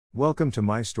Welcome to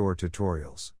Mystore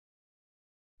Tutorials.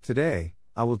 Today,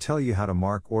 I will tell you how to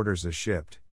mark orders as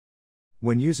shipped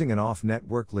when using an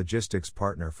off-network logistics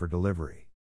partner for delivery.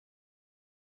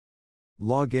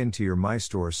 Log in to your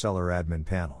Mystore Seller Admin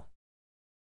panel.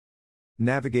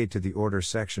 Navigate to the Order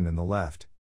section in the left.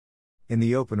 In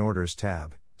the Open Orders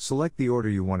tab, select the order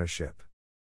you want to ship.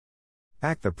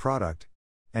 Pack the product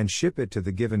and ship it to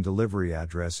the given delivery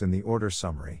address in the order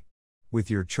summary with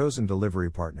your chosen delivery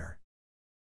partner.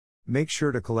 Make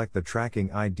sure to collect the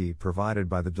tracking ID provided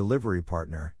by the delivery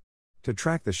partner to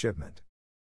track the shipment.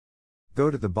 Go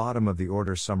to the bottom of the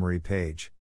order summary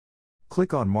page.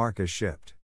 Click on Mark as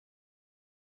Shipped.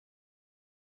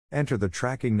 Enter the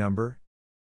tracking number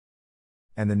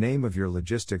and the name of your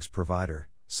logistics provider,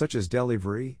 such as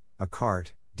Delivery, a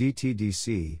cart,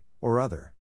 DTDC, or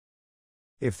other.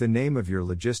 If the name of your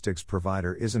logistics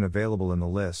provider isn't available in the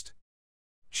list,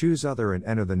 choose Other and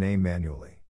enter the name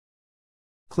manually.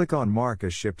 Click on Mark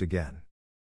as Shipped again.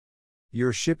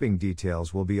 Your shipping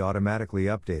details will be automatically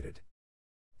updated,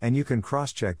 and you can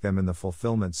cross-check them in the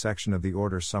fulfillment section of the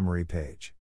order summary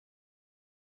page.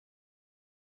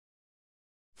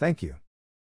 Thank you.